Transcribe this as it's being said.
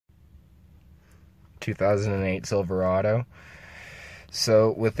2008 Silverado.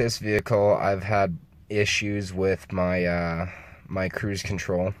 So with this vehicle, I've had issues with my my cruise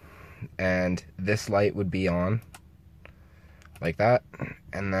control, and this light would be on like that,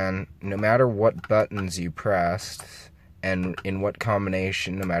 and then no matter what buttons you pressed and in what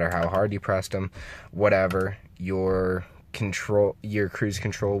combination, no matter how hard you pressed them, whatever, your cruise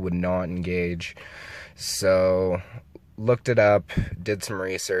control would not engage. So looked it up, did some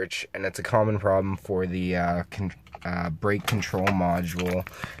research, and it's a common problem for the brake control module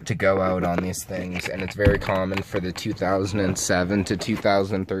to go out on these things, and it's very common for the 2007 to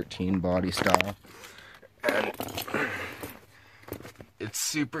 2013 body style. And it's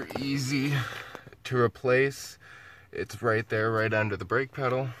super easy to replace. It's right there, right under the brake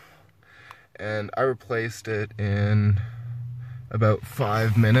pedal, and I replaced it in about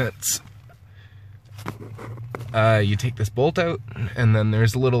 5 minutes. You take this bolt out, and then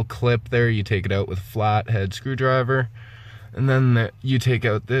there's a little clip there. You take it out with a flathead screwdriver, and then you take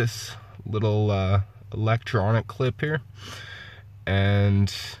out this little electronic clip here,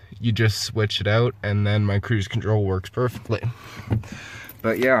 and you just switch it out, and then my cruise control works perfectly.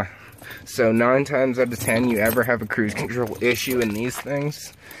 But yeah, so 9 times out of 10 you ever have a cruise control issue in these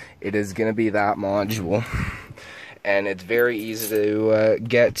things, it is going to be that module. And it's very easy to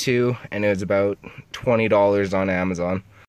get to, and it's about $20 on Amazon.